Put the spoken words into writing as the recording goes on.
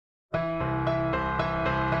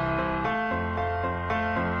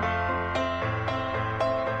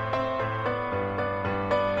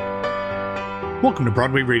Welcome to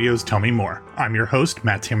Broadway Radio's Tell Me More. I'm your host,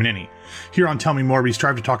 Matt Tamanini. Here on Tell Me More, we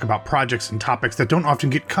strive to talk about projects and topics that don't often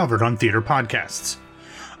get covered on theater podcasts.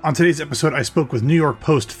 On today's episode, I spoke with New York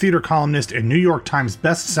Post theater columnist and New York Times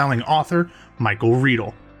best-selling author, Michael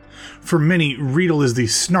Riedel. For many, Riedel is the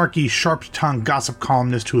snarky, sharp-tongued gossip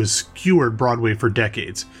columnist who has skewered Broadway for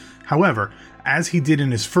decades. However, as he did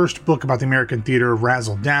in his first book about the American theater,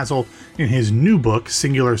 Razzle Dazzle, in his new book,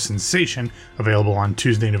 Singular Sensation, available on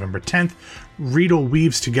Tuesday, November 10th, Riedel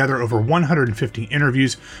weaves together over 150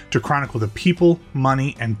 interviews to chronicle the people,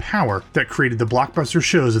 money, and power that created the blockbuster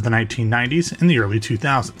shows of the 1990s and the early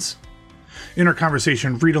 2000s. In our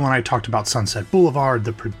conversation, Riedel and I talked about Sunset Boulevard,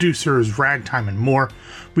 the producers, ragtime, and more.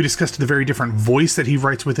 We discussed the very different voice that he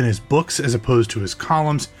writes with in his books as opposed to his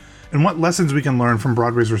columns, and what lessons we can learn from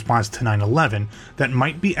Broadway's response to 9/11 that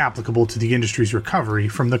might be applicable to the industry's recovery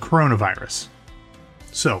from the coronavirus.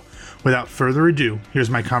 So, without further ado, here's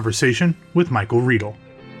my conversation with Michael Riedel.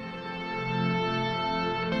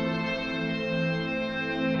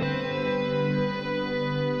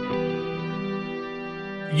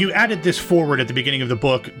 You added this forward at the beginning of the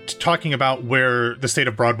book, talking about where the state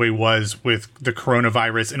of Broadway was with the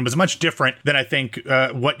coronavirus, and it was much different than I think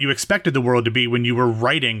what you expected the world to be when you were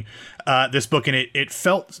writing this book, and it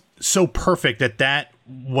felt so perfect that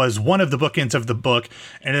was one of the bookends of the book,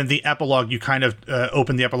 and then the epilogue, you kind of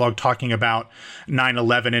opened the epilogue talking about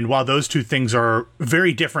 9/11, and while those two things are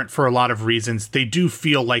very different for a lot of reasons, they do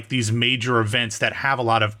feel like these major events that have a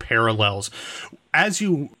lot of parallels. As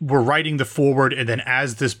you were writing the foreword, and then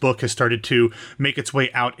as this book has started to make its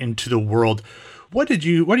way out into the world, what do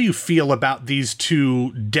you feel about these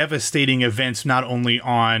two devastating events, not only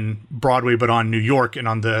on Broadway, but on New York and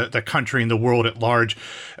on the country and the world at large?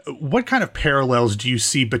 What kind of parallels do you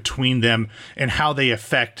see between them and how they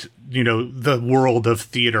affect, the world of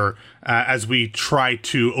theater as we try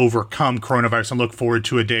to overcome coronavirus and look forward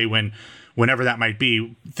to a day when, whenever that might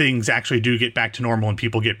be, things actually do get back to normal and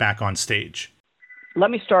people get back on stage? Let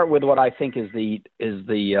me start with what I think is the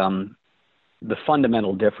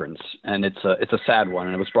fundamental difference, and it's a sad one,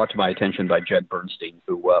 and it was brought to my attention by Jed Bernstein,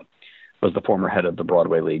 who was the former head of the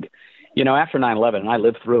Broadway League. After 9/11, and I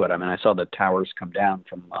lived through it. I mean, I saw the towers come down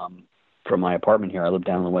from my apartment here. I lived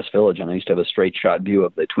down in the West Village, and I used to have a straight shot view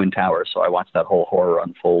of the Twin Towers, so I watched that whole horror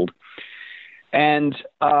unfold. And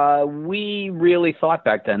we really thought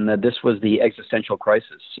back then that this was the existential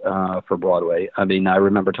crisis for Broadway. I mean, I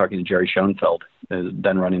remember talking to Jerry Schoenfeld,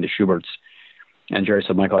 then running the Schuberts, and Jerry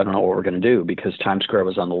said, "Michael, I don't know what we're going to do," because Times Square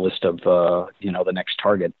was on the list of, the next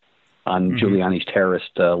target on Giuliani's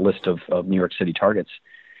terrorist list of New York City targets.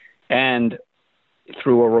 And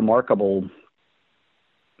through a remarkable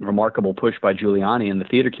push by Giuliani and the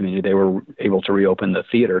theater community, they were able to reopen the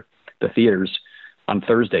theaters on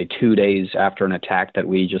Thursday, 2 days after an attack that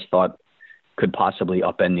we just thought could possibly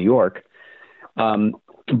upend New York.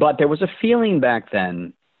 But there was a feeling back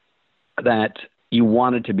then that you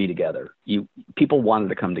wanted to be together. People wanted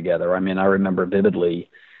to come together. I mean, I remember vividly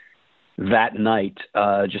that night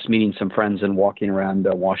just meeting some friends and walking around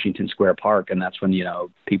Washington Square Park, and that's when,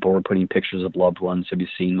 people were putting pictures of loved ones. Have you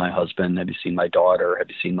seen my husband? Have you seen my daughter? Have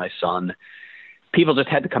you seen my son? People just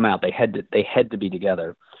had to come out. They had to be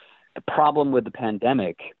together. The problem with the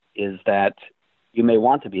pandemic is that you may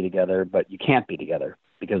want to be together, but you can't be together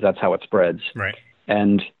because that's how it spreads. Right.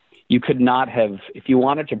 And you could not have, if you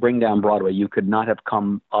wanted to bring down Broadway, you could not have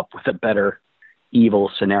come up with a better evil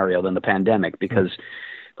scenario than the pandemic because,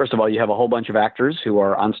 first of all, you have a whole bunch of actors who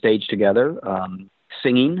are on stage together,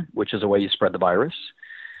 singing, which is a way you spread the virus,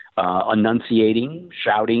 enunciating,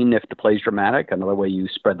 shouting if the play's dramatic, another way you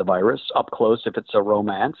spread the virus, up close if it's a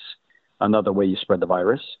romance, another way you spread the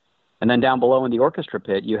virus. And then down below in the orchestra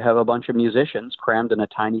pit, you have a bunch of musicians crammed in a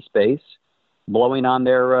tiny space, blowing on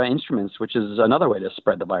their instruments, which is another way to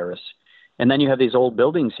spread the virus. And then you have these old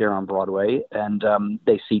buildings here on Broadway, and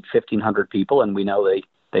they seat 1,500 people, and we know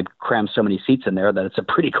they've crammed so many seats in there that it's a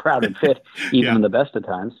pretty crowded fit, even in the best of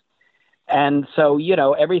times. And so,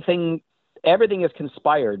 everything has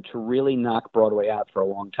conspired to really knock Broadway out for a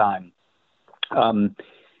long time. And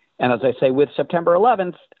as I say, with September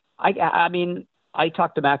 11th, I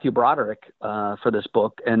talked to Matthew Broderick for this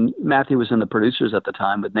book, and Matthew was in the producers at the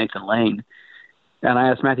time with Nathan Lane. And I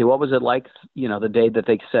asked Matthew, what was it like, the day that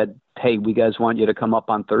they said, "Hey, we guys want you to come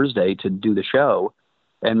up on Thursday to do the show."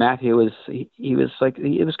 And Matthew was it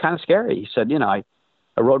was kind of scary. He said, I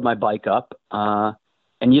rode my bike up, and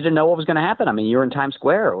you didn't know what was going to happen. I mean, you're in Times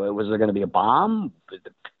Square. Was there going to be a bomb?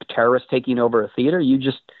 The terrorists taking over a theater? You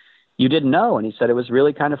didn't know. And he said it was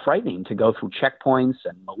really kind of frightening to go through checkpoints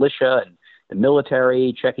and militia and the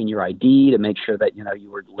military checking your ID to make sure that,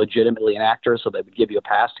 you were legitimately an actor, so they would give you a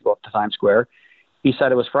pass to go up to Times Square. he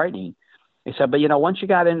said it was frightening. He said, but once you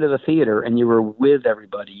got into the theater and you were with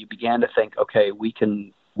everybody, you began to think, okay, we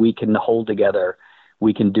can hold together.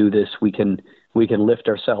 We can do this. We can lift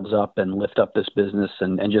ourselves up and lift up this business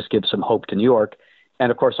and just give some hope to New York.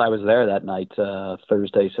 And of course, I was there that night,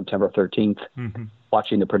 Thursday, September 13th,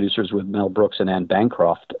 watching the producers with Mel Brooks and Anne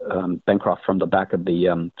Bancroft from the back of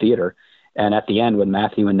the theater. And at the end, when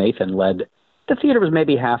Matthew and Nathan led, the theater was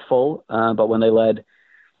maybe half full, but when they led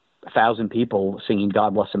 1,000 people singing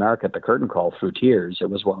God Bless America at the curtain call through tears, it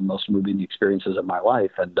was one of the most moving experiences of my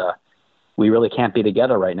life. And we really can't be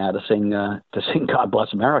together right now to sing God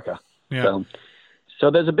Bless America. Yeah. So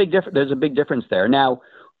there's a big difference there. Now,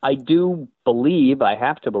 I have to believe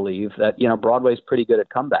that, Broadway's pretty good at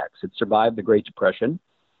comebacks. It survived the Great Depression,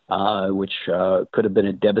 which could have been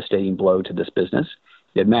a devastating blow to this business.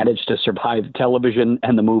 It managed to survive television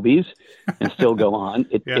and the movies and still go on.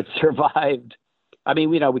 It survived. I mean,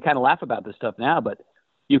 we kind of laugh about this stuff now, but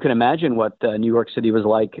you can imagine what New York City was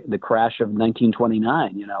like, the crash of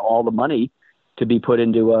 1929. All the money to be put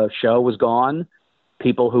into a show was gone.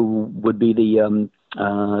 People who would be the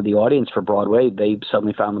audience for Broadway, they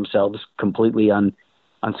suddenly found themselves completely on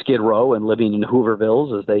Skid Row and living in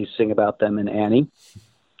Hoovervilles, as they sing about them in Annie.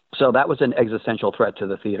 So that was an existential threat to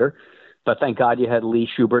the theater. But thank God you had Lee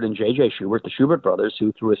Shubert and J.J. Shubert, the Shubert brothers,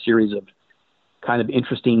 who through a series of kind of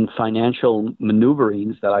interesting financial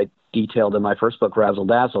maneuverings that I detailed in my first book, Razzle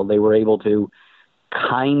Dazzle, they were able to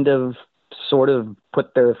kind of sort of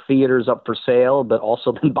put their theaters up for sale, but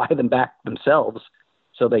also then buy them back themselves.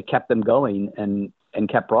 So they kept them going and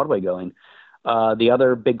kept Broadway going. The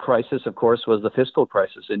other big crisis, of course, was the fiscal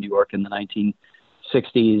crisis in New York in the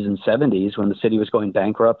 1960s and 70s, when the city was going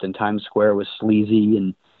bankrupt and Times Square was sleazy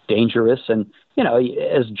and dangerous. And,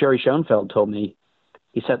 as Jerry Schoenfeld told me,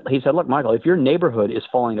 he said, look, Michael, if your neighborhood is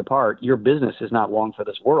falling apart, your business is not long for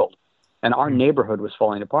this world. And our neighborhood was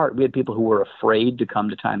falling apart. We had people who were afraid to come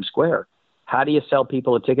to Times Square. How do you sell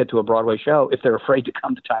people a ticket to a Broadway show if they're afraid to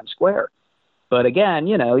come to Times Square? But again,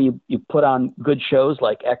 you put on good shows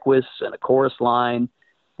like Equus and A Chorus Line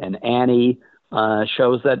and Annie,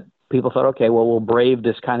 shows that people thought, okay, well, we'll brave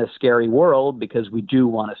this kind of scary world because we do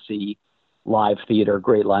want to see live theater,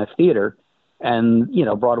 great live theater. And,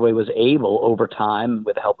 Broadway was able over time,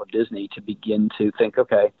 with the help of Disney, to begin to think,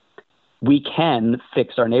 okay, we can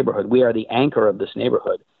fix our neighborhood. We are the anchor of this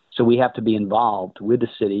neighborhood. So we have to be involved with the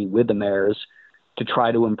city, with the mayors, to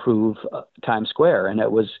try to improve Times Square. And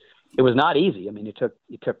it was not easy. I mean, it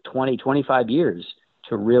took 20, 25 years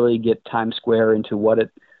to really get Times Square into what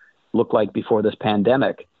it looked like before this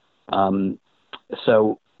pandemic. But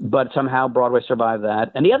somehow Broadway survived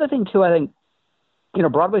that. And the other thing too, I think,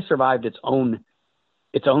 Broadway survived its own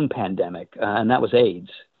pandemic, and that was AIDS.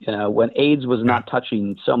 When AIDS was not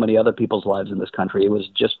touching so many other people's lives in this country, it was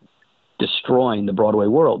just destroying the Broadway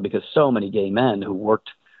world, because so many gay men who worked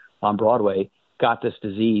on Broadway got this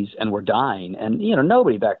disease and were dying. And,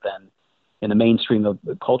 nobody back then in the mainstream of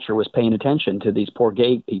culture was paying attention to these poor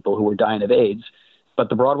gay people who were dying of AIDS. But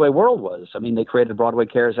the Broadway world was. I mean, they created Broadway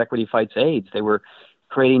Cares Equity Fights AIDS. They were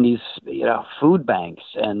creating these, food banks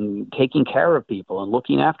and taking care of people and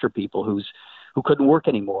looking after people who couldn't work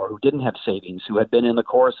anymore, who didn't have savings, who had been in the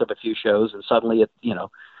chorus of a few shows and suddenly at,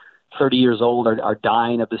 30 years old are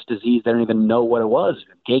dying of this disease. They don't even know what it was.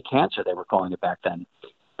 Gay cancer, they were calling it back then.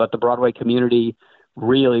 But the Broadway community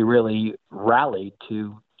really, really rallied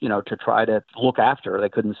to try to look after. They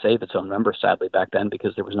couldn't save its own members, sadly, back then,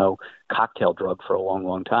 because there was no cocktail drug for a long,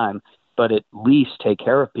 long time. But at least take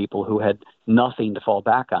care of people who had nothing to fall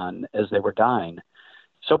back on as they were dying.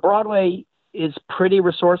 So Broadway is pretty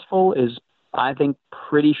resourceful, is, I think,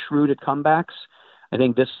 pretty shrewd at comebacks. I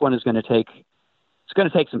think this one is going to take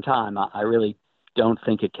some time. I really don't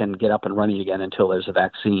think it can get up and running again until there's a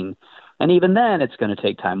vaccine. And even then, it's going to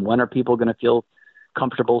take time. When are people going to feel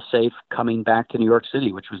comfortable, safe coming back to New York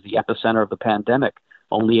City, which was the epicenter of the pandemic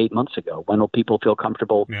only 8 months ago? When will people feel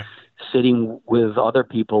comfortable sitting with other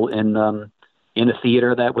people in a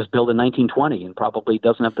theater that was built in 1920 and probably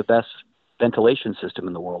doesn't have the best ventilation system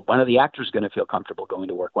in the world? When are the actors going to feel comfortable going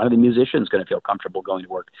to work? When are the musicians going to feel comfortable going to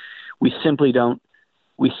work? We simply don't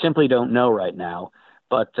know right now.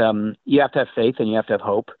 But you have to have faith and you have to have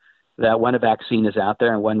hope that when a vaccine is out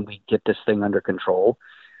there and when we get this thing under control,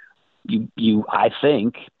 I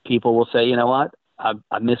think people will say, you know what,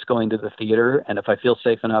 I miss going to the theater, and if I feel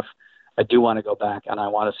safe enough, I do want to go back and I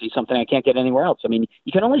want to see something I can't get anywhere else. I mean,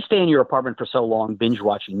 you can only stay in your apartment for so long, binge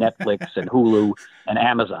watching Netflix and Hulu and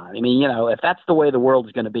Amazon. I mean, if that's the way the world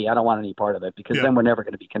is going to be, I don't want any part of it, because then we're never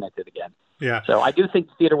going to be connected again. Yeah. So I do think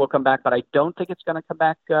the theater will come back, but I don't think it's going to come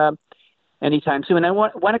back anytime soon. And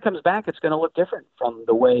when it comes back, it's going to look different from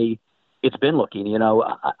the way it's been looking.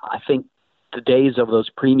 I think the days of those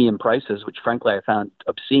premium prices, which frankly I found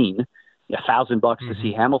obscene, $1,000 to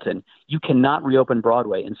see Hamilton, you cannot reopen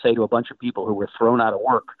Broadway and say to a bunch of people who were thrown out of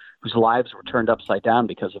work, whose lives were turned upside down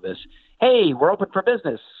because of this, hey, we're open for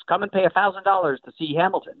business. Come and pay $1,000 to see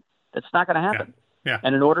Hamilton. That's not going to happen. Yeah.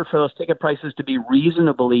 And in order for those ticket prices to be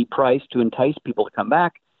reasonably priced to entice people to come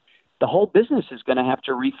back, the whole business is going to have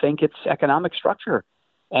to rethink its economic structure.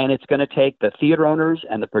 And it's going to take the theater owners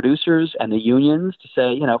and the producers and the unions to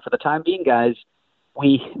say, for the time being, guys,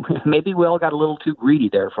 we all got a little too greedy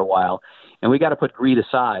there for a while, and we got to put greed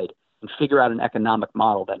aside and figure out an economic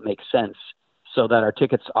model that makes sense so that our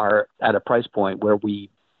tickets are at a price point where we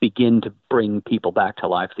begin to bring people back to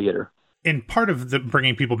live theater. And part of the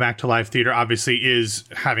bringing people back to live theater, obviously, is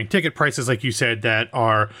having ticket prices, like you said, that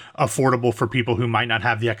are affordable for people who might not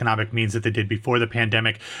have the economic means that they did before the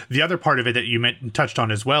pandemic. The other part of it that you touched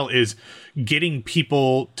on as well is getting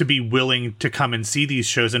people to be willing to come and see these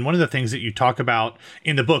shows. And one of the things that you talk about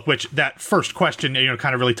in the book, which that first question,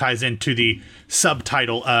 kind of really ties into the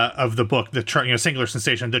subtitle of the book, the Singular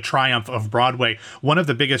Sensation, the triumph of Broadway. One of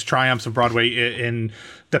the biggest triumphs of Broadway in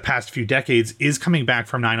the past few decades is coming back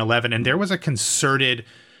from 9/11, and there was a concerted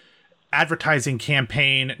advertising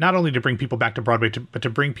campaign, not only to bring people back to Broadway, but to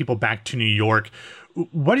bring people back to New York.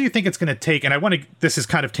 What do you think it's going to take? And this is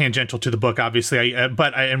kind of tangential to the book, obviously, I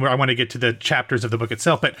want to get to the chapters of the book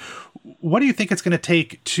itself, but what do you think it's going to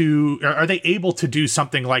take are they able to do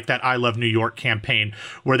something like that I Love New York campaign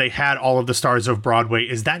where they had all of the stars of Broadway?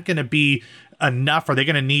 Is that going to be enough? Are they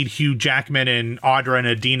going to need Hugh Jackman and Audra and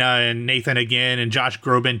Adina and Nathan again and Josh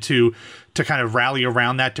Groban to kind of rally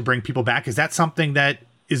around that to bring people back? Is that something that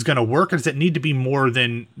is going to work, or does it need to be more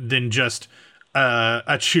than just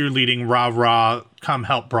a cheerleading rah-rah come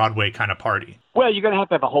help Broadway kind of party? Well, you're going to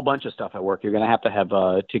have a whole bunch of stuff at work. You're going to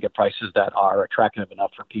have ticket prices that are attractive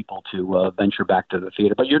enough for people to venture back to the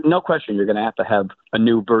theater. But no question, you're going to have a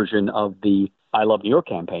new version of the I Love New York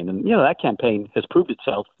campaign. And, that campaign has proved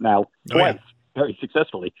itself now twice very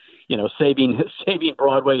successfully, saving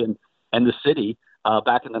Broadway and the city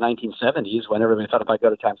back in the 1970s when everybody thought if I go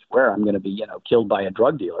to Times Square, I'm going to be, killed by a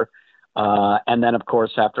drug dealer. And then, of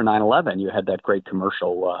course, after 9/11, you had that great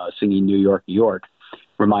commercial singing New York, New York,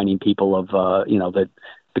 reminding people of, that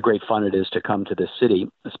the great fun it is to come to this city,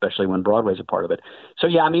 especially when Broadway's a part of it. So,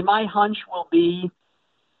 my hunch will be,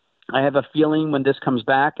 I have a feeling when this comes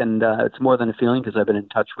back, and it's more than a feeling because I've been in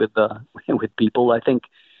touch with people. I think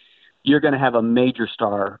you're going to have a major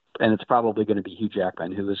star, and it's probably going to be Hugh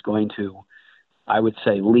Jackman, who is going to, I would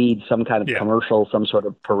say, lead some kind of commercial, some sort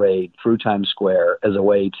of parade through Times Square as a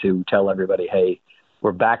way to tell everybody, hey,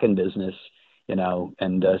 we're back in business,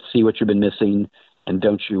 and see what you've been missing, and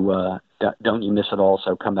don't you miss it all,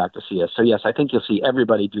 so come back to see us. So, yes, I think you'll see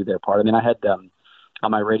everybody do their part. I mean, I had on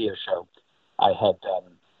my radio show, I had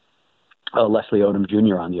Leslie Odom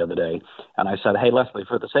Jr. on the other day, and I said, hey, Leslie,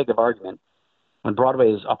 for the sake of argument, when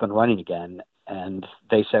Broadway is up and running again and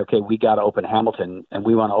they say, okay, we got to open Hamilton and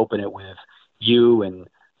we want to open it with you and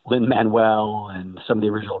Lin-Manuel and some of the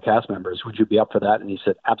original cast members, would you be up for that? And he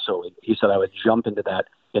said, absolutely. He said, I would jump into that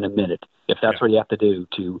in a minute if that's what you have to do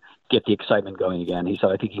to get the excitement going again. He said,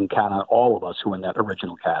 I think you can count on all of us who are in that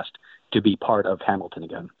original cast to be part of Hamilton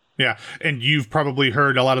again. Yeah, and you've probably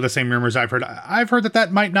heard a lot of the same rumors I've heard. I've heard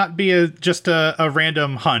that might not be just a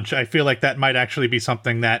random hunch. I feel like that might actually be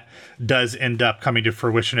something that does end up coming to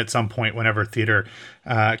fruition at some point whenever theater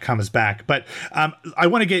comes back. But I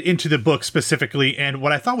want to get into the book specifically, and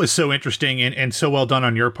what I thought was so interesting and so well done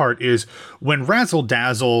on your part is when Razzle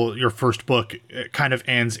Dazzle, your first book, kind of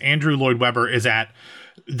ends, Andrew Lloyd Webber is at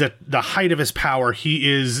the height of his power. He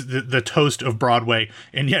is the toast of Broadway,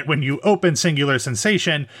 and yet when you open Singular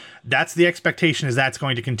Sensation, that's the expectation is that's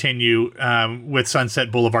going to continue with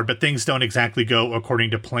Sunset Boulevard, but things don't exactly go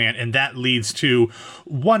according to plan, and that leads to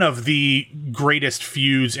one of the greatest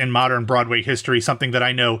feuds in modern Broadway history. Something that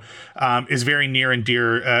I know is very near and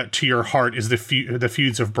dear to your heart is the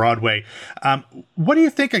feuds of Broadway. What do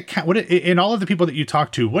you think in all of the people that you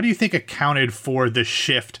talk to, what do you think accounted for the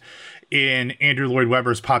shift in Andrew Lloyd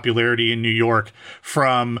Webber's popularity in New York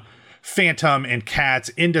from Phantom and Cats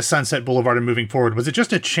into Sunset Boulevard and moving forward? Was it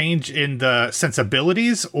just a change in the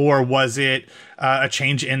sensibilities, or was it a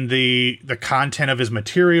change in the content of his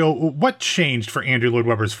material? What changed for Andrew Lloyd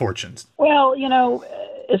Webber's fortunes? Well,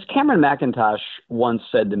 as Cameron McIntosh once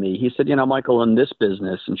said to me, he said, Michael, in this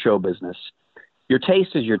business, in show business, your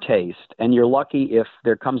taste is your taste, and you're lucky if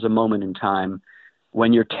there comes a moment in time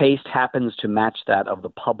when your taste happens to match that of the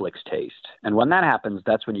public's taste. And when that happens,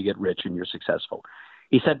 that's when you get rich and you're successful.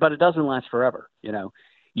 He said, but it doesn't last forever.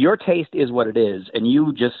 your taste is what it is, and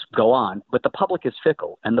you just go on. But the public is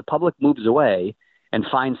fickle, and the public moves away and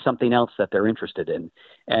finds something else that they're interested in.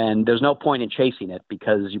 And there's no point in chasing it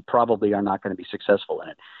because you probably are not going to be successful in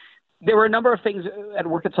it. There were a number of things at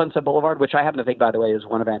work at Sunset Boulevard, which I happen to think, by the way, is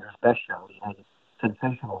one of Andrew's best shows. He has a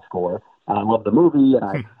sensational score. I love the movie,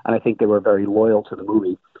 and I think they were very loyal to the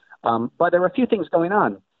movie. But there were a few things going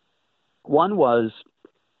on. One was,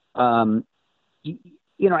 Andrew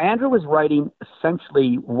was writing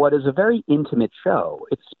essentially what is a very intimate show.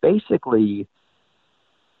 It's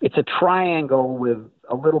a triangle with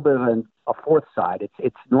a little bit of a fourth side.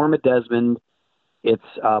 It's Norma Desmond, it's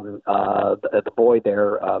the boy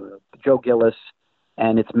there, Joe Gillis,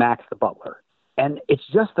 and it's Max the butler. And it's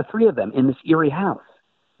just the three of them in this eerie house.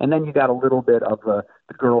 And then you got a little bit of the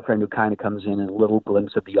girlfriend who kind of comes in and a little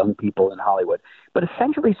glimpse of the young people in Hollywood. But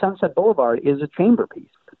essentially Sunset Boulevard is a chamber piece.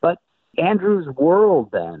 But Andrew's world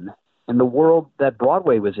then, and the world that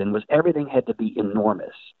Broadway was in, was everything had to be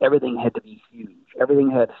enormous. Everything had to be huge. Everything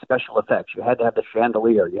had special effects. You had to have the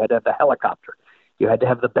chandelier. You had to have the helicopter. You had to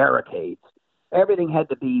have the barricades. Everything had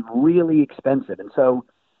to be really expensive. And so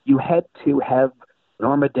you had to have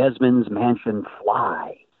Norma Desmond's mansion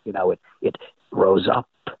fly. It rose up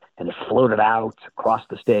and it floated out across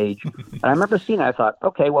the stage. And I remember seeing it. I thought,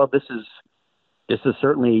 okay, well, this is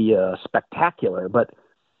certainly spectacular, but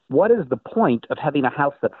what is the point of having a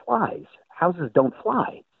house that flies? Houses don't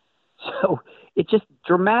fly. So it just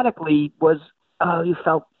dramatically was, you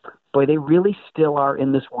felt, boy, they really still are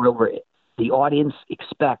in this world where the audience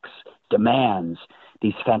expects, demands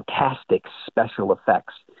these fantastic special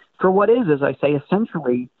effects for what is, as I say,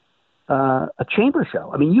 essentially a chamber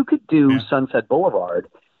show. I mean, you could do Sunset Boulevard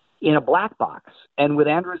in a black box, and with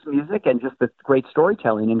Andrew's music and just the great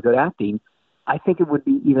storytelling and good acting, I think it would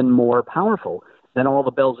be even more powerful than all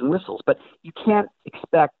the bells and whistles. But you can't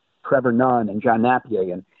expect Trevor Nunn and John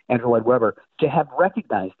Napier and Andrew Lloyd Webber to have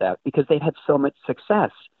recognized that because they've had so much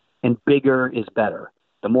success, and bigger is better.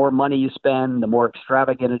 The more money you spend, the more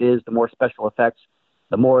extravagant it is, the more special effects,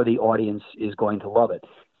 the more the audience is going to love it.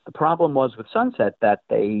 The problem was with Sunset that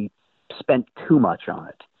they spent too much on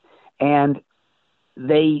it. And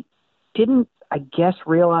they didn't, I guess,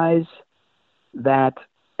 realize that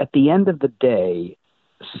at the end of the day,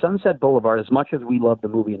 Sunset Boulevard, as much as we love the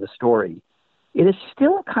movie and the story, it is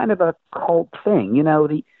still kind of a cult thing.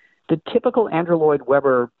 The typical Andrew Lloyd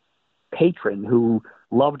Webber patron who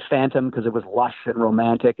loved Phantom because it was lush and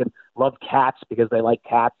romantic, and loved Cats because they like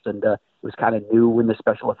cats, and it was kind of new when the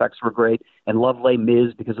special effects were great, and loved Les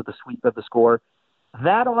Mis because of the sweep of the score.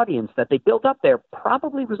 That audience that they built up there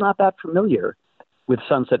probably was not that familiar with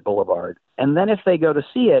Sunset Boulevard. And then if they go to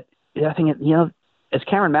see it, I think, as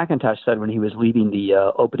Cameron McIntosh said when he was leaving the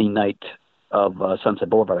opening night of Sunset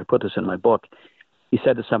Boulevard, I put this in my book, he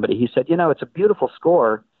said to somebody, it's a beautiful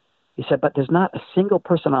score. He said, but there's not a single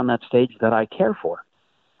person on that stage that I care for.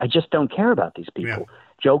 I just don't care about these people. Yeah.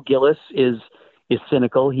 Joe Gillis is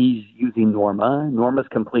cynical. He's using Norma. Norma's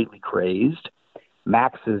completely crazed.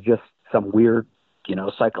 Max is just some weird,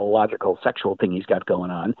 psychological, sexual thing he's got going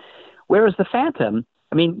on. Whereas the Phantom,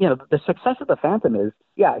 the success of the Phantom is,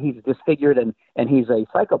 he's disfigured and he's a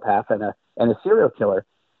psychopath and a serial killer.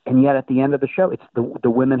 And yet at the end of the show, it's the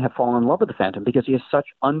women have fallen in love with the Phantom because he has such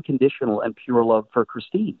unconditional and pure love for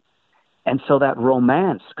Christine. And so that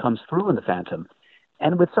romance comes through in the Phantom.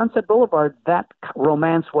 And with Sunset Boulevard, that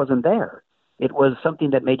romance wasn't there. It was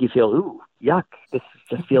something that made you feel, ooh, yuck, this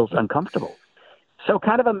just feels uncomfortable. So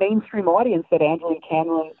kind of a mainstream audience that Andrew and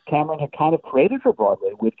Cameron had kind of created for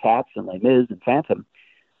Broadway with Cats and Les Mis and Phantom.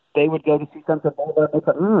 They would go to see Sunset Boulevard and they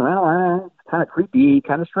thought, it's kind of creepy,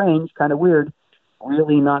 kind of strange, kind of weird,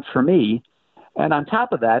 really not for me. And on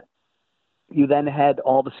top of that, you then had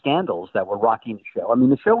all the scandals that were rocking the show.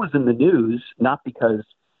 The show was in the news, not because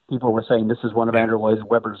people were saying this is one of Andrew Lloyd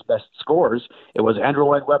Webber's best scores. It was Andrew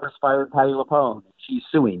Lloyd Webber's fired Patti LuPone, and she's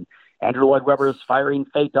suing. Andrew Lloyd Webber's firing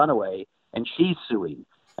Faye Dunaway, and she's suing.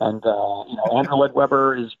 And, Andrew Lloyd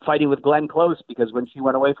Webber is fighting with Glenn Close because when she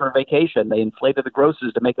went away for a vacation, they inflated the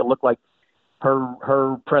grosses to make it look like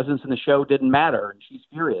her presence in the show didn't matter, and she's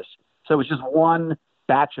furious. So it was just one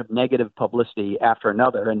batch of negative publicity after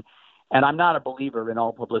another. And I'm not a believer in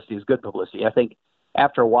all publicity is good publicity. I think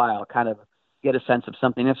after a while, kind of get a sense of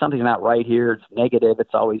something. If something's not right here, it's negative.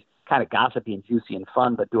 It's always kind of gossipy and juicy and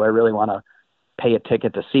fun, but do I really want to pay a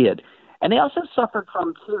ticket to see it? And they also suffered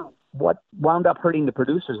from, too, what wound up hurting the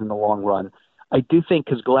producers in the long run. I do think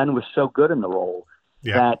because Glenn was so good in the role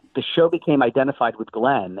that the show became identified with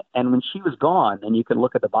Glenn. And when she was gone, and you can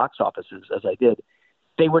look at the box offices, as I did,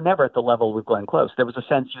 they were never at the level with Glenn Close. There was a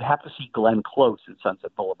sense you have to see Glenn Close in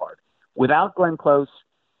Sunset Boulevard. Without Glenn Close,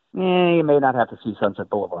 you may not have to see Sunset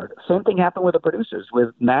Boulevard. Same thing happened with the producers, with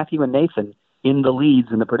Matthew and Nathan in the leads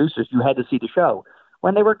and the producers. You had to see the show.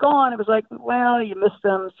 When they were gone, it was like, well, you missed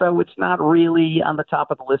them, so it's not really on the top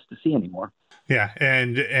of the list to see anymore. Yeah,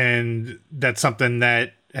 and that's something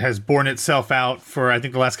that has borne itself out for, I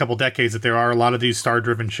think, the last couple decades, that there are a lot of these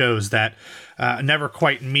star-driven shows that never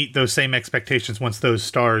quite meet those same expectations once those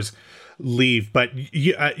stars leave. But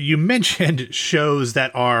you mentioned shows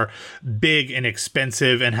that are big and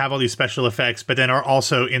expensive and have all these special effects, but then are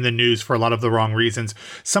also in the news for a lot of the wrong reasons.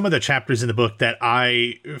 Some of the chapters in the book that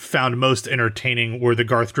I found most entertaining were the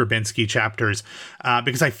Garth Drabinsky chapters,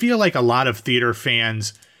 because I feel like a lot of theater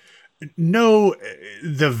fans know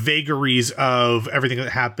the vagaries of everything that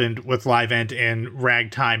happened with Livent and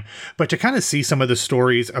Ragtime, but to kind of see some of the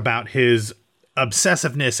stories about his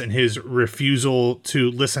obsessiveness and his refusal to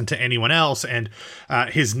listen to anyone else and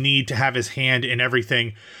his need to have his hand in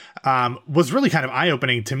everything was really kind of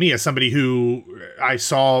eye-opening to me as somebody who I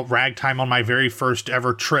saw Ragtime on my very first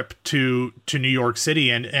ever trip to New York City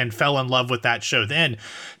and fell in love with that show then.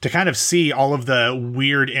 To kind of see all of the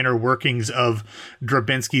weird inner workings of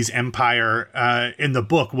Drabinsky's empire in the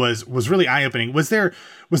book was really eye-opening. Was there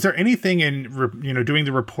anything in doing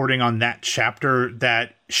the reporting on that chapter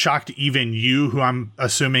that shocked even you, who I'm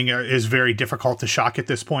assuming is very difficult to shock at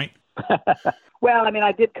this point? Well, I mean,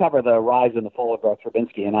 I did cover the rise and the fall of Garth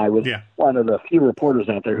Drabinsky, and I was one of the few reporters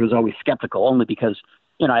out there who's always skeptical, only because,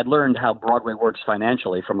 I'd learned how Broadway works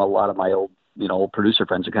financially from a lot of my old producer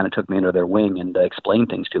friends who kind of took me under their wing and explained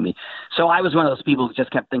things to me. So I was one of those people who just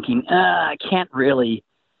kept thinking, I can't really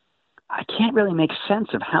make sense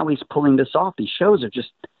of how he's pulling this off. These shows are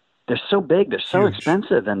they're so big, they're so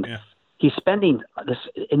expensive, and he's spending this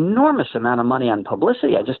enormous amount of money on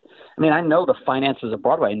publicity. I know the finances of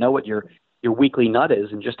Broadway. I know what your weekly nut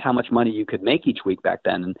is and just how much money you could make each week back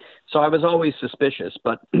then. And so I was always suspicious.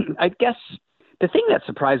 But I guess the thing that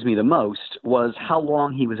surprised me the most was how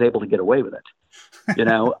long he was able to get away with it.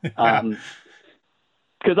 Because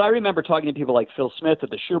I remember talking to people like Phil Smith at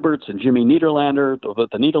the Schuberts and Jimmy Niederlander, the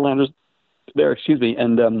Niederlanders there,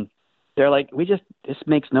 and they're like, this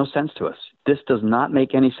makes no sense to us. This does not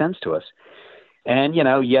make any sense to us. And,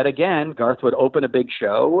 yet again, Garth would open a big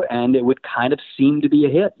show and it would kind of seem to be a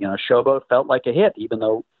hit. Showboat felt like a hit, even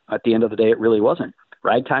though at the end of the day, it really wasn't.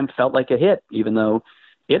 Ragtime felt like a hit, even though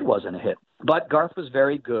it wasn't a hit. But Garth was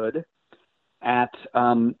very good at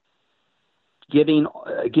creating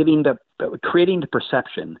the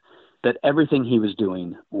perception that everything he was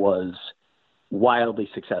doing was wildly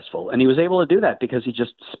successful. And he was able to do that because he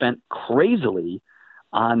just spent crazily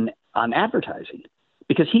on advertising.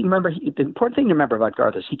 Because the important thing to remember about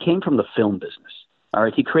Garth is he came from the film business. All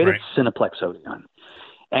right, he created Cineplex Odeon,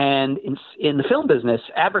 and in the film business,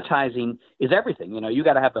 advertising is everything. You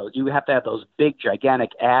got to have those. You have to have those big,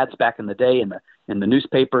 gigantic ads back in the day in the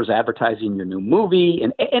newspapers advertising your new movie.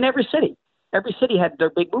 In every city had their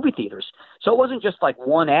big movie theaters. So it wasn't just like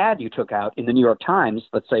one ad you took out in the New York Times,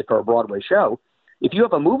 let's say for a Broadway show. If you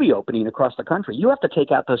have a movie opening across the country, you have to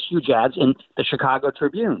take out those huge ads in the Chicago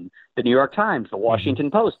Tribune, the New York Times, the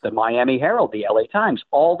Washington Post, the Miami Herald, the LA Times,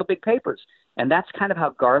 all the big papers. And that's kind of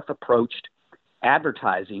how Garth approached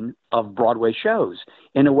advertising of Broadway shows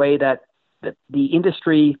in a way that the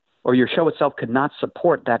industry or your show itself could not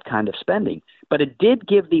support that kind of spending. But it did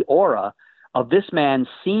give the aura of this man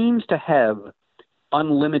seems to have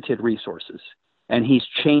unlimited resources, and he's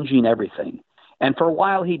changing everything. And for a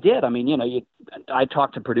while he did. I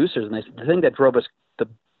talked to producers, and the thing that drove us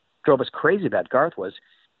crazy about Garth was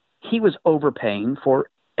he was overpaying for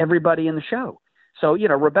everybody in the show. So,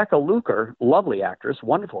 Rebecca Luker, lovely actress,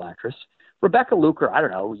 wonderful actress. Rebecca Luker, I don't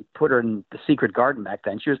know, you put her in The Secret Garden back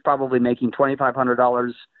then. She was probably making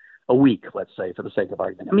 $2,500 a week, let's say, for the sake of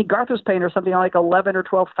argument. Garth was paying her something like $11,000 or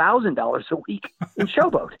 $12,000 a week in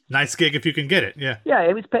Showboat. Nice gig if you can get it. Yeah. Yeah,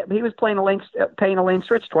 he was paying Elaine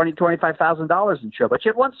Stritch $25,000 in Showboat. She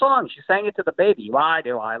had one song. She sang it to the baby. Why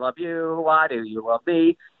do I love you? Why do you love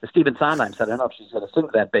me? The Stephen Sondheim said, I don't know if she's going to sing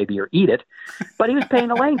to that baby or eat it, but he was paying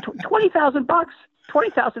Elaine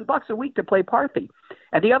 $20,000 a week to play Parthy.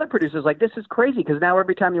 And the other producers like, this is crazy, because now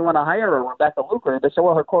every time you want to hire a Rebecca Luker, they say,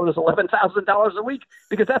 well, her quota is $11,000 a week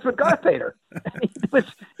because that's what Garth paid her.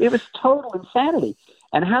 It was total insanity.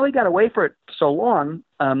 And how he got away for it so long,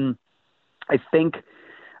 I think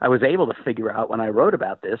I was able to figure out when I wrote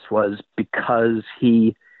about this was because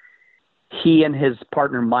he and his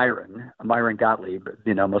partner Myron Gottlieb,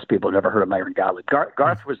 most people have never heard of Myron Gottlieb.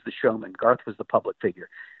 Garth was the showman. Garth was the public figure.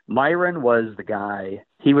 Myron was the guy.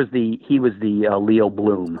 He was the Leo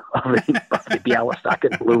Bloom of the Bialystok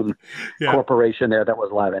and Bloom Corporation there that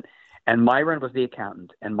was Livent. And Myron was the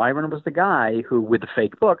accountant. And Myron was the guy who, with the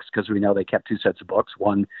fake books, because we know they kept two sets of books,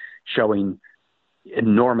 one showing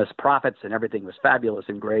enormous profits and everything was fabulous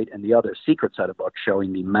and great, and the other secret set of books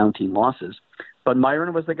showing the mounting losses. But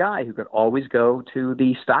Myron was the guy who could always go to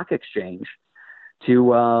the stock exchange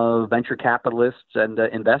to venture capitalists and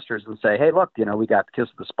investors and say, hey, look, we got Kiss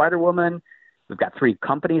of the Spider Woman. We've got 3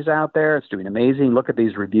 companies out there. It's doing amazing. Look at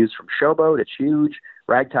these reviews from Showboat. It's huge.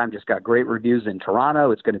 Ragtime just got great reviews in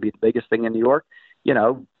Toronto. It's going to be the biggest thing in New York.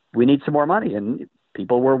 We need some more money. And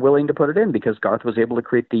people were willing to put it in because Garth was able to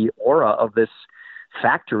create the aura of this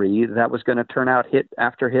factory that was going to turn out hit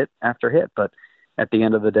after hit after hit. But at the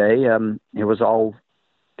end of the day, it was all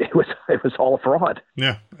a fraud.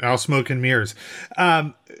 Yeah, all smoke and mirrors.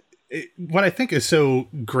 What I think is so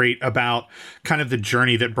great about kind of the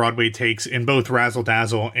journey that Broadway takes in both Razzle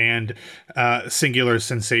Dazzle and Singular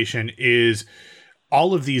Sensation is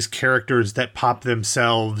all of these characters that pop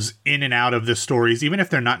themselves in and out of the stories, even if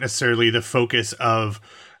they're not necessarily the focus of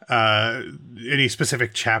any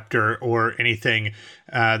specific chapter or anything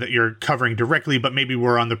that you're covering directly, but maybe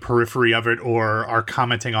we're on the periphery of it or are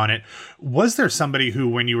commenting on it. Was there somebody who,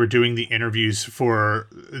 when you were doing the interviews for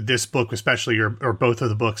this book, especially, or both of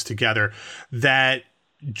the books together, that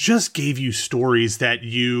just gave you stories that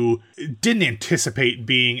you didn't anticipate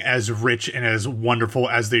being as rich and as wonderful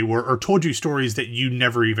as they were, or told you stories that you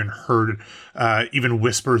never even heard even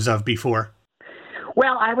whispers of before?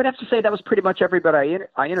 Well, I would have to say that was pretty much everybody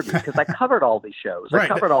I interviewed because I covered all these shows. Right. I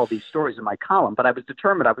covered all these stories in my column, but I was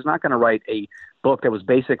determined I was not going to write a book that was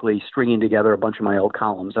basically stringing together a bunch of my old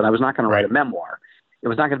columns, and I was not going to write a memoir. It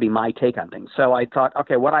was not going to be my take on things. So I thought,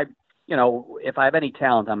 okay, if I have any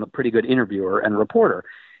talent, I'm a pretty good interviewer and reporter.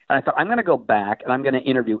 And I thought, I'm going to go back and I'm going to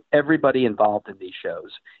interview everybody involved in these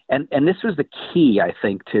shows. And this was the key, I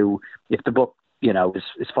think, to if the book,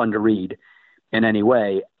 is fun to read in any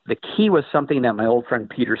way. The key was something that my old friend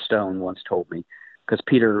Peter Stone once told me, because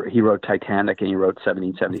Peter, he wrote Titanic and he wrote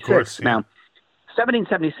 1776. Of course, yeah. Now,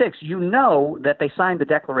 1776, that they signed the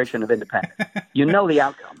Declaration of Independence. The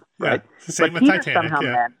outcome, right? Same with Titanic,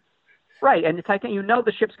 right, and the Titanic,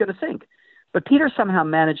 the ship's going to sink. But Peter somehow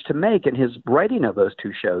managed to make, in his writing of those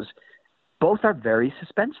two shows, both are very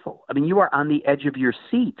suspenseful. I mean, you are on the edge of your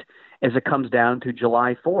seat as it comes down to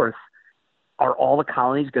July 4th. Are all the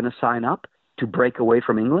colonies going to sign up to break away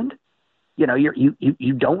from England?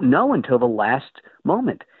 You don't know until the last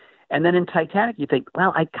moment. And then in Titanic, you think,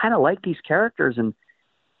 well, I kind of like these characters, and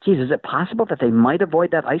geez, is it possible that they might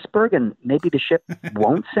avoid that iceberg and maybe the ship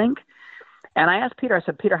won't sink? And I asked Peter, I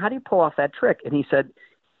said, Peter, how do you pull off that trick? And he said,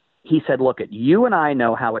 look, you and I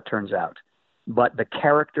know how it turns out, but the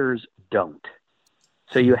characters don't.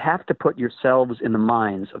 So you have to put yourselves in the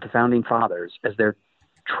minds of the founding fathers as they're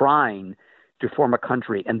trying to form a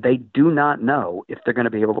country, and they do not know if they're going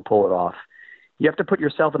to be able to pull it off. You have to put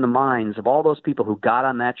yourself in the minds of all those people who got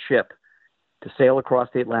on that ship to sail across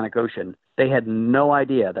the Atlantic Ocean. They had no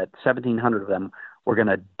idea that 1,700 of them were going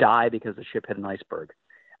to die because the ship hit an iceberg.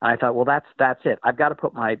 And I thought, well, that's it. I've got to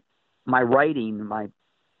put my writing, my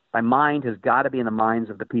mind has got to be in the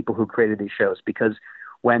minds of the people who created these shows, because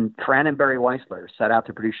when Fran and Barry Weissler set out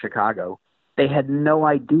to produce Chicago, they had no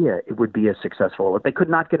idea it would be as successful. They could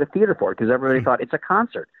not get a theater for it because everybody thought it's a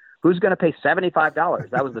concert. Who's going to pay $75?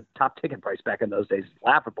 That was the top ticket price back in those days. It's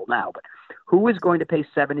laughable now, but who is going to pay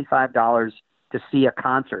 $75 to see a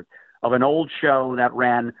concert of an old show that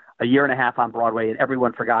ran a year and a half on Broadway and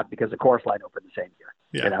everyone forgot because the Chorus Line opened the same year?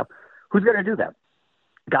 Yeah. Who's going to do that?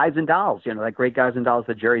 Guys and Dolls, that great Guys and Dolls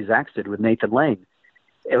that Jerry Zaks did with Nathan Lane.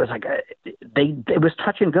 It was like it was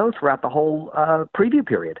touch and go throughout the whole preview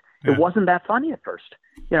period. It wasn't that funny at first.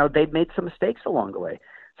 They'd made some mistakes along the way.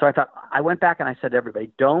 So I thought, I went back and I said to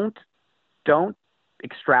everybody, don't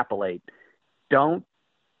extrapolate. Don't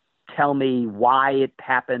tell me why it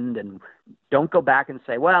happened, and don't go back and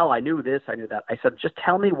say, well, I knew this, I knew that. I said, just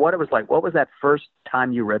tell me what it was like. What was that first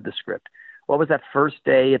time you read the script? What was that first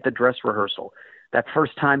day at the dress rehearsal? That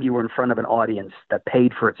first time you were in front of an audience that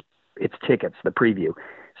paid for its tickets, the preview.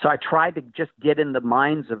 So I tried to just get in the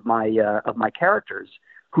minds of my characters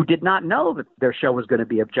who did not know that their show was going to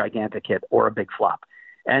be a gigantic hit or a big flop.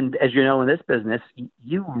 And as you know, in this business,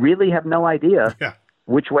 you really have no idea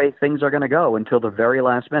which way things are going to go until the very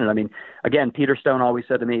last minute. I mean, again, Peter Stone always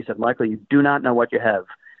said to me, he said, Michael, you do not know what you have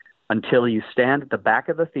until you stand at the back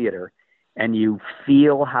of the theater and you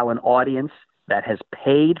feel how an audience that has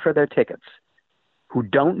paid for their tickets, who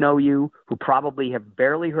don't know you, who probably have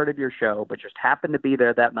barely heard of your show, but just happen to be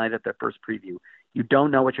there that night at their first preview. You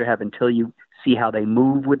don't know what you have until you see how they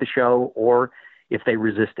move with the show or if they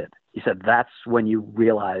resist it. He said that's when you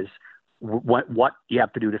realize what you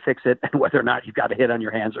have to do to fix it, and whether or not you've got a hit on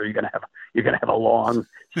your hands, or you're going to have a long,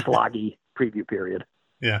 sloggy preview period.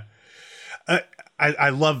 Yeah. I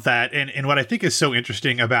love that. And what I think is so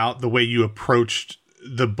interesting about the way you approached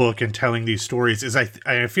the book and telling these stories is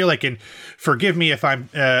I feel like, and forgive me if I'm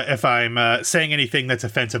saying anything that's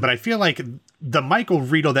offensive, but I feel like the Michael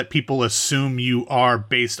Riedel that people assume you are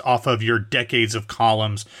based off of your decades of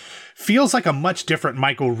columns feels like a much different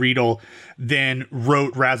Michael Riedel than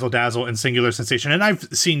wrote Razzle Dazzle and Singular Sensation. And I've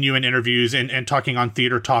seen you in interviews and talking on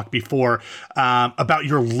Theater Talk before about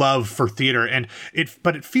your love for theater,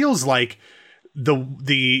 but it feels like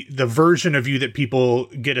the version of you that people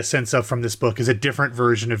get a sense of from this book is a different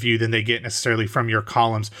version of you than they get necessarily from your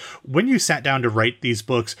columns. When you sat down to write these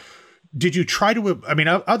books, did you try to, I mean,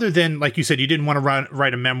 other than, like you said, you didn't want to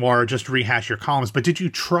write a memoir or just rehash your columns, but did you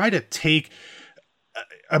try to take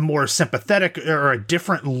a more sympathetic or a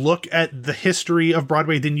different look at the history of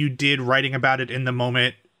Broadway than you did writing about it in the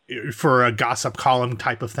moment for a gossip column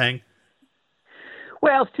type of thing?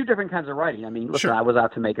 Well, it's two different kinds of writing. I mean, listen, Sure. I was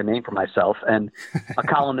out to make a name for myself, and a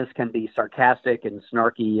columnist can be sarcastic and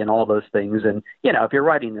snarky and all those things. And, if you're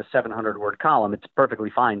writing a 700-word column, it's perfectly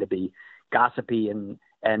fine to be gossipy and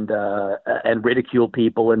ridicule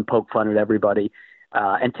people and poke fun at everybody,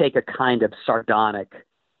 and take a kind of sardonic,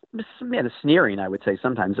 sneering, I would say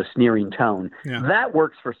sometimes, a sneering tone. Yeah. That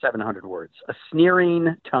works for 700 words. A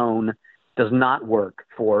sneering tone does not work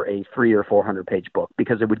for a 300 or 400 page book,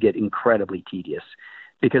 because it would get incredibly tedious,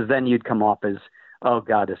 because then you'd come off as, oh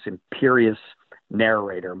God, this imperious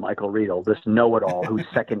narrator, Michael Riedel, this know-it-all who's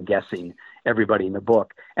second guessing everybody in the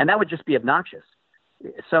book. And that would just be obnoxious.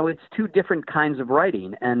 So it's two different kinds of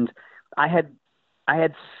writing. And there's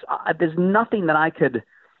nothing that I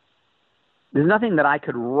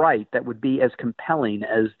could write that would be as compelling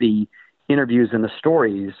as the interviews and the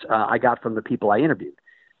stories I got from the people I interviewed.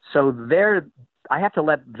 So I have to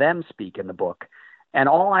let them speak in the book. And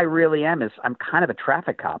all I really am is I'm kind of a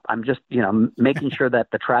traffic cop. I'm just, making sure that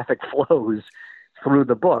the traffic flows through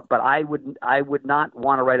the book. But I would not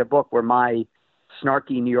want to write a book where my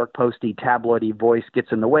snarky New York Posty tabloidy voice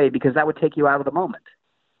gets in the way, because that would take you out of the moment.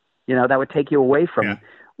 That would take you away from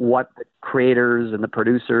what the creators and the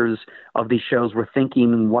producers of these shows were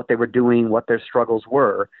thinking, what they were doing, what their struggles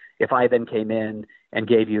were, if I then came in and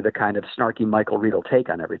gave you the kind of snarky Michael Riedel take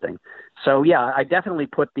on everything. So yeah, I definitely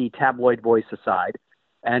put the tabloid voice aside,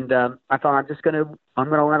 and I thought I'm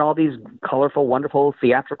going to let all these colorful, wonderful,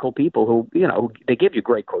 theatrical people who they give you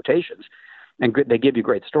great quotations and they give you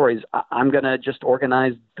great stories. I'm going to just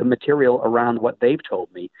organize the material around what they've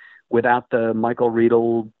told me, without the Michael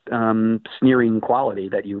Riedel sneering quality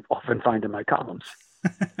that you often find in my columns.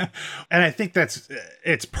 And I think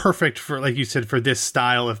it's perfect for, like you said, for this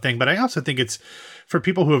style of thing. But I also think it's for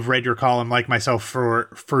people who have read your column, like myself,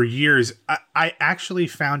 for years. I actually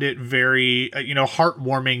found it very,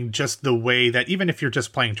 heartwarming, just the way that, even if you're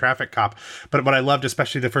just playing traffic cop, but what I loved,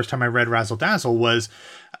 especially the first time I read Razzle Dazzle, was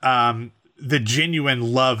the genuine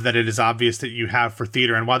love that it is obvious that you have for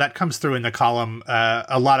theater. And while that comes through in the column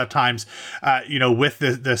a lot of times, with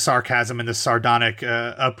the sarcasm and the sardonic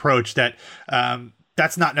approach, that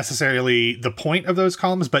that's not necessarily the point of those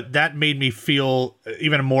columns, but that made me feel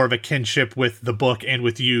even more of a kinship with the book and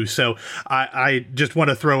with you. So I just want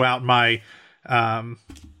to throw out my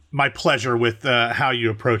pleasure with how you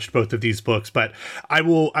approached both of these books. But I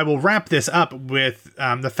will wrap this up with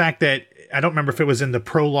the fact that I don't remember if it was in the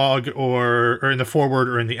prologue or in the foreword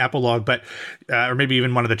or in the epilogue, but or maybe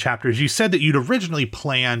even one of the chapters, you said that you'd originally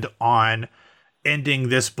planned on ending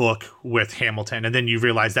this book with Hamilton, and then you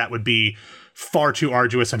realized that would be far too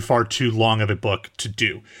arduous and far too long of a book to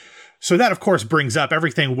do. So that, of course, brings up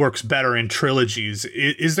everything works better in trilogies.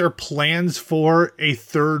 Is there plans for a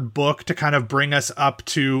third book to kind of bring us up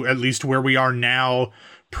to at least where we are now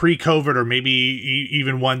pre-COVID, or maybe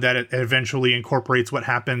even one that eventually incorporates what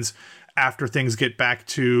happens after things get back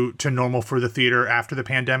to normal for the theater after the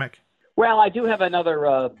pandemic? Well, I do have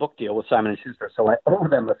another book deal with Simon & Schuster, so I owe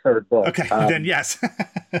them a third book. Okay, then yes.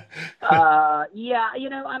 Yeah,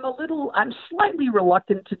 I'm slightly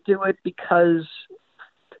reluctant to do it because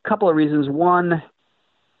a couple of reasons. One,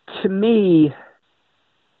 to me,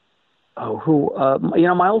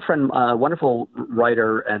 my old friend, wonderful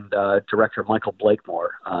writer and director Michael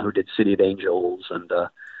Blakemore, who did City of Angels and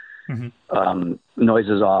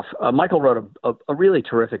Noises Off. Michael wrote a really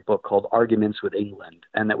terrific book called Arguments with England,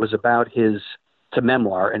 and it was about it's a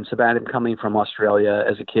memoir, and it's about him coming from Australia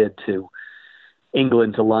as a kid to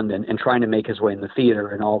England to London and trying to make his way in the theater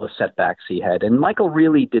and all the setbacks he had. And Michael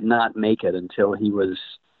really did not make it until he was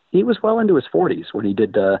well into his 40s when he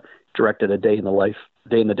directed A Day in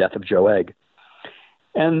the Death of Joe Egg.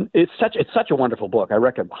 And it's such a wonderful book. I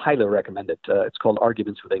highly recommend it. It's called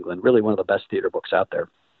Arguments with England, really one of the best theater books out there.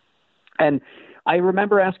 And I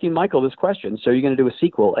remember asking Michael this question, so you're going to do a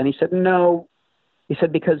sequel? And he said, no. He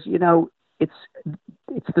said, because,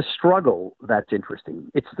 it's the struggle that's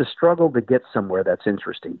interesting. It's the struggle to get somewhere that's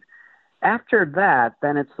interesting. After that,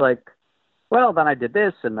 then it's like, well, then I did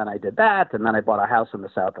this, and then I did that, and then I bought a house in the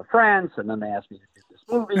south of France, and then they asked me to do this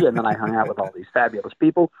movie, and then I hung out with all these fabulous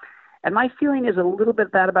people. And my feeling is a little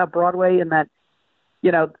bit that about Broadway, in that,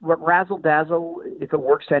 what razzle dazzle, if it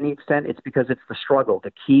works to any extent, it's because it's the struggle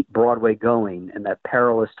to keep Broadway going in that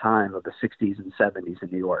perilous time of the 60s and 70s in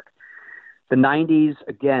New York. The 90s,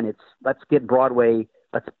 again, it's let's get Broadway,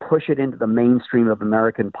 let's push it into the mainstream of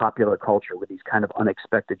American popular culture with these kind of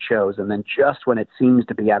unexpected shows. And then just when it seems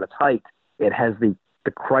to be at its height, it has the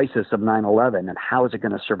crisis of 9/11, and how is it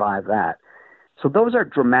going to survive that? So those are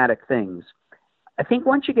dramatic things. I think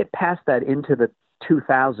once you get past that into the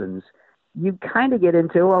 2000s, you kind of get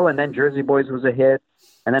into, and then Jersey Boys was a hit,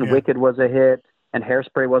 and then Wicked was a hit, and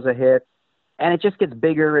Hairspray was a hit, and it just gets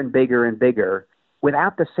bigger and bigger and bigger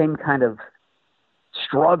without the same kind of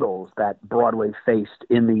struggles that Broadway faced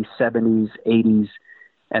in the 70s, 80s,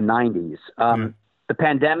 and 90s. The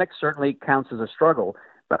pandemic certainly counts as a struggle,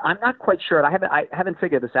 but I'm not quite sure. I haven't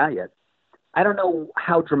figured this out yet. I don't know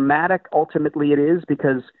how dramatic ultimately it is,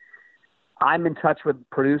 because I'm in touch with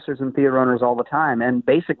producers and theater owners all the time, and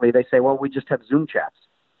basically they say, well, we just have Zoom chats.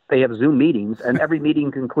 They have Zoom meetings, and every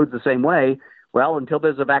meeting concludes the same way. Well, until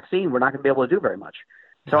there's a vaccine, we're not going to be able to do very much.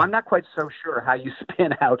 So I'm not quite so sure how you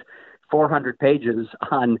spin out 400 pages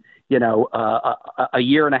on, a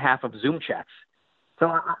year and a half of Zoom chats. So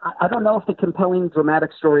I don't know if the compelling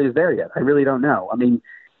dramatic story is there yet. I really don't know. I mean,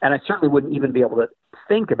 and I certainly wouldn't even be able to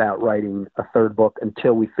think about writing a third book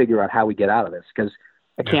until we figure out how we get out of this, because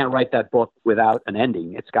I can't write that book without an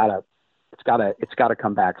ending. It's gotta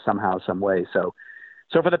come back somehow, some way. So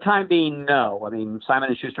for the time being, no. I mean,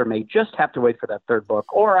 Simon & Schuster may just have to wait for that third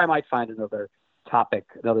book, or I might find another topic,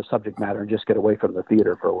 another subject matter, and just get away from the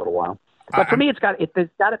theater for a little while. But for me, there's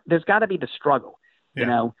got to be the struggle.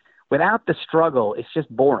 Without the struggle, it's just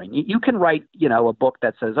boring. You can write, a book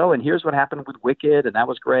that says, oh, and here's what happened with Wicked, and that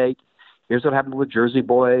was great. Here's what happened with Jersey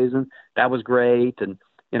Boys, and that was great. And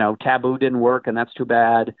Taboo didn't work, and that's too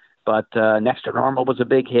bad. But Next to Normal was a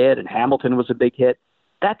big hit, and Hamilton was a big hit.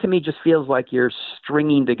 That to me just feels like you're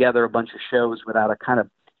stringing together a bunch of shows without a kind of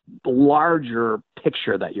larger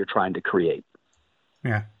picture that you're trying to create.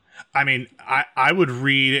 Yeah. I mean, I would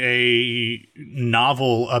read a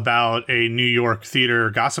novel about a New York theater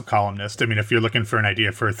gossip columnist. I mean, if you're looking for an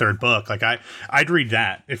idea for a third book, like I'd read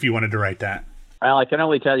that if you wanted to write that. Well, I can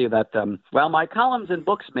only tell you that, my columns and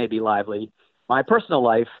books may be lively. My personal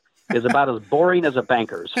life is about as boring as a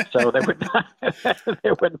banker's. So there would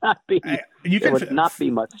not be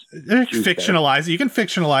much. Fictionalize it. You can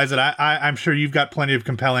fictionalize it. I'm sure you've got plenty of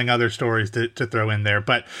compelling other stories to throw in there.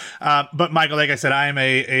 But Michael, like I said, I am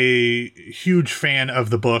a huge fan of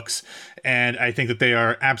the books, and I think that they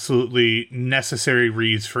are absolutely necessary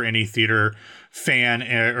reads for any theater fan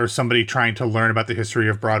or somebody trying to learn about the history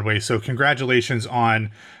of Broadway. So congratulations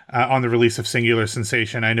on the release of Singular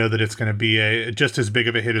Sensation. I know that it's going to be just as big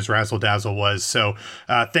of a hit as Razzle Dazzle was. So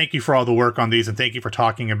thank you for all the work on these, and thank you for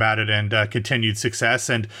talking about it, and continued success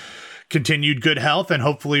and continued good health. And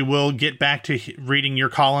hopefully we'll get back to reading your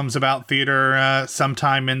columns about theater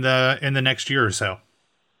sometime in the next year or so.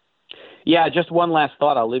 Yeah, just one last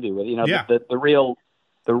thought I'll leave you with. The real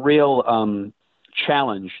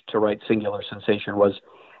challenge to write Singular Sensation was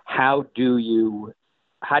how do you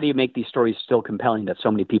make these stories still compelling that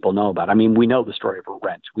so many people know about? I mean, we know the story of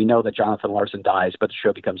Rent. We know that Jonathan Larson dies, but the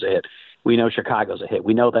show becomes a hit. We know Chicago's a hit.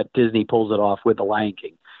 We know that Disney pulls it off with The Lion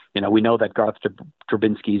King. We know that Garth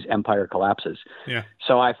Drabinsky's empire collapses. Yeah.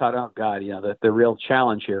 So I thought, oh God, the real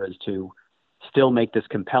challenge here is to still make this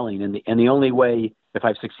compelling. And the only way, if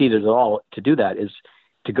I've succeeded at all, to do that is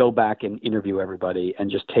to go back and interview everybody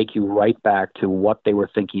and just take you right back to what they were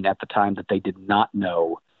thinking at the time that they did not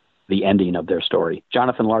know the ending of their story.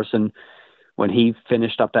 Jonathan Larson, when he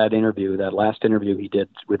finished up that last interview he did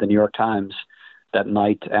with the New York Times that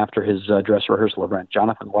night after his dress rehearsal of Rent,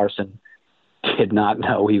 Jonathan Larson did not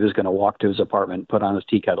know he was going to walk to his apartment, put on his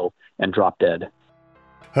tea kettle, and drop dead.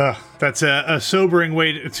 That's a sobering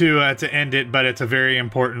way to end it, but it's a very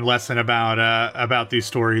important lesson about these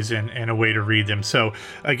stories and a way to read them. So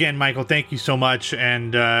again, Michael, thank you so much,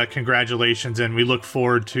 and congratulations, and we look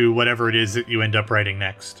forward to whatever it is that you end up writing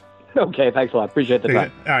next. Okay, thanks a lot. Appreciate the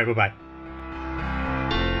time. All right, bye-bye.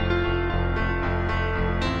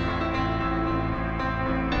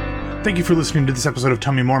 Thank you for listening to this episode of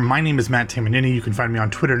Tell Me More. My name is Matt Tamanini. You can find me on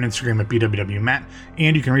Twitter and Instagram at BWWMatt,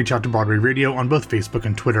 and you can reach out to Broadway Radio on both Facebook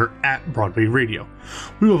and Twitter at Broadway Radio.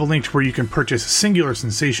 We will have a link to where you can purchase Singular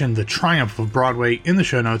Sensation, The Triumph of Broadway in the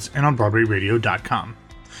show notes and on BroadwayRadio.com.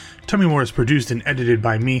 Tell Me More is produced and edited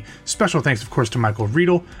by me. Special thanks, of course, to Michael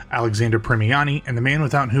Riedel, Alexander Premiani, and the man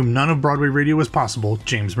without whom none of Broadway Radio was possible,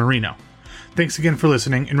 James Marino. Thanks again for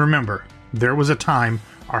listening, and remember, there was a time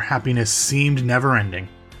our happiness seemed never-ending.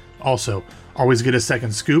 Also, always get a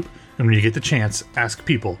second scoop, and when you get the chance, ask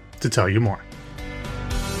people to tell you more.